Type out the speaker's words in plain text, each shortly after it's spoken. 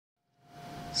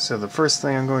So the first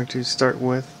thing I'm going to start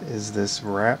with is this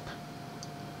wrap.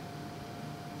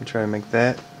 I'm trying to make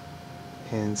that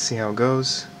and see how it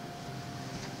goes.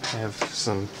 I have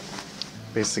some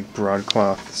basic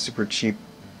broadcloth, super cheap,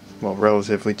 well,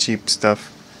 relatively cheap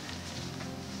stuff,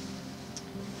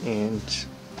 and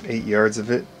 8 yards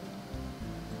of it.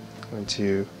 I'm going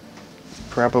to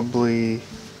probably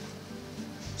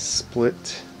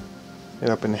split it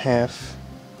up in half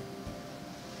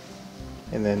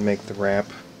and then make the wrap.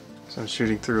 So I'm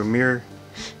shooting through a mirror,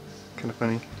 kind of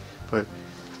funny, but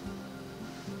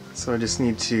so I just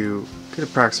need to get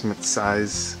approximate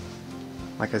size.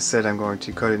 Like I said, I'm going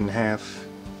to cut it in half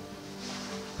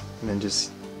and then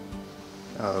just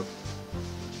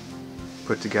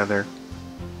put together.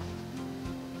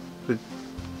 It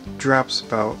drops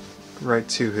about right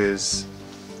to his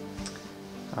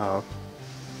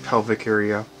pelvic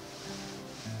area,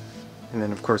 and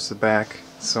then of course the back.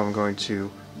 So I'm going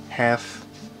to half.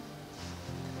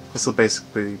 This will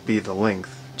basically be the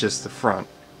length, just the front,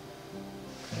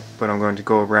 but I'm going to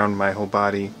go around my whole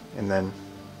body and then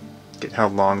get how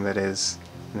long that is,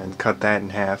 and then cut that in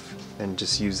half and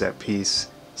just use that piece,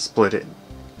 split it,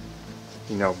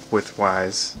 you know,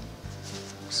 widthwise,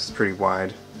 which is pretty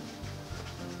wide,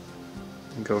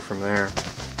 and go from there.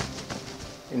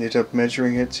 Ended up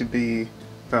measuring it to be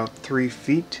about 3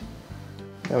 feet.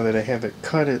 Now that I have it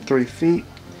cut at 3 feet,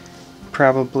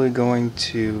 probably going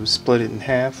to split it in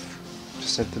half,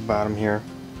 just at the bottom here.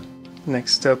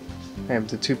 Next up, I have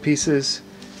the 2 pieces.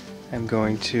 I'm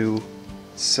going to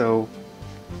sew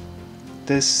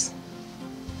this.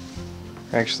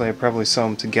 Actually, I probably sew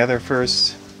them together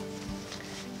first,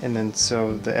 and then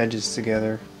sew the edges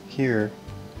together here.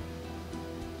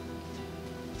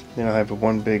 Then I'll have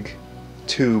one big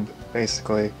tube,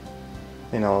 basically,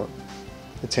 and I'll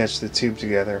attach the tube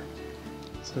together.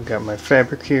 So I've got my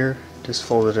fabric here, just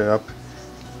folded it up,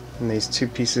 and these 2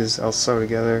 pieces I'll sew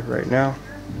together right now.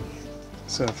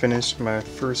 So I finished my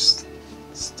first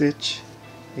stitch.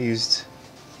 I used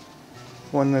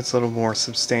one that's a little more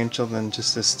substantial than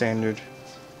just a standard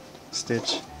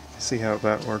stitch. See how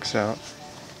that works out.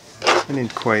 I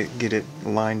didn't quite get it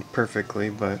lined perfectly,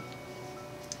 but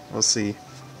we'll see.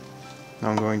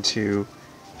 Now I'm going to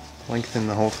lengthen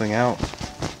the whole thing out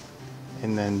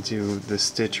and then do the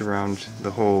stitch around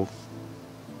the whole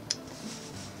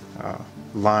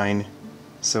line,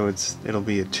 so it'll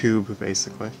be a tube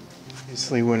basically.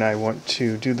 Obviously, when I want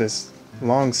to do this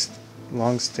long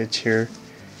stitch here,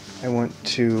 I want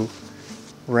to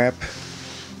wrap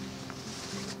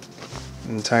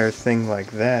the entire thing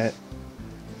like that,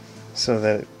 so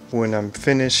that when I'm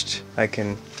finished I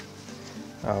can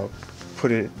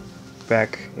put it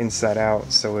back inside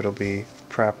out, so it'll be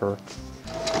proper.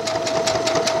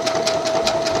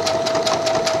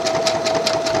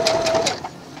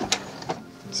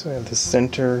 So I have the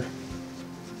center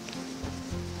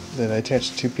that I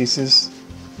attached 2 pieces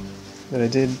that I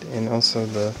did, and also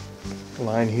the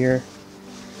line here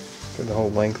for the whole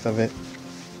length of it.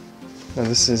 Now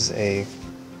this is a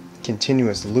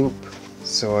continuous loop,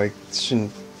 so I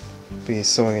shouldn't be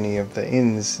sewing any of the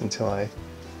ends until I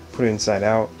put it inside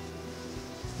out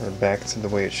or back to the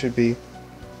way it should be,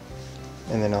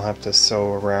 and then I'll have to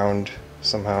sew around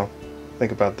somehow.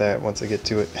 Think about that once I get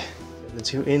to it. The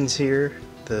 2 ends here,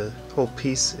 the whole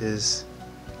piece is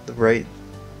the right,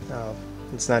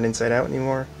 it's not inside out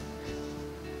anymore,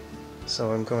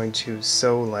 so I'm going to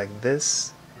sew like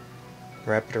this,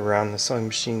 wrap it around the sewing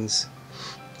machine's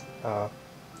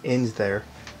end there.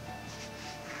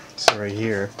 So right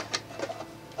here,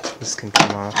 this can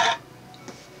come off,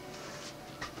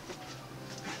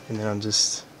 and then I'll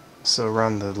just sew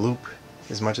around the loop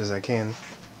as much as I can.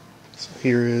 So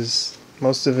here is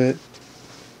most of it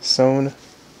sewn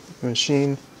with the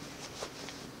machine.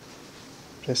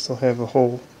 I still have a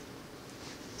hole,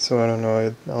 so I don't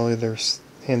know, I'll either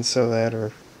hand sew that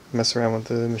or mess around with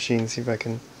the machine, see if I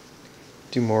can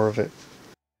do more of it.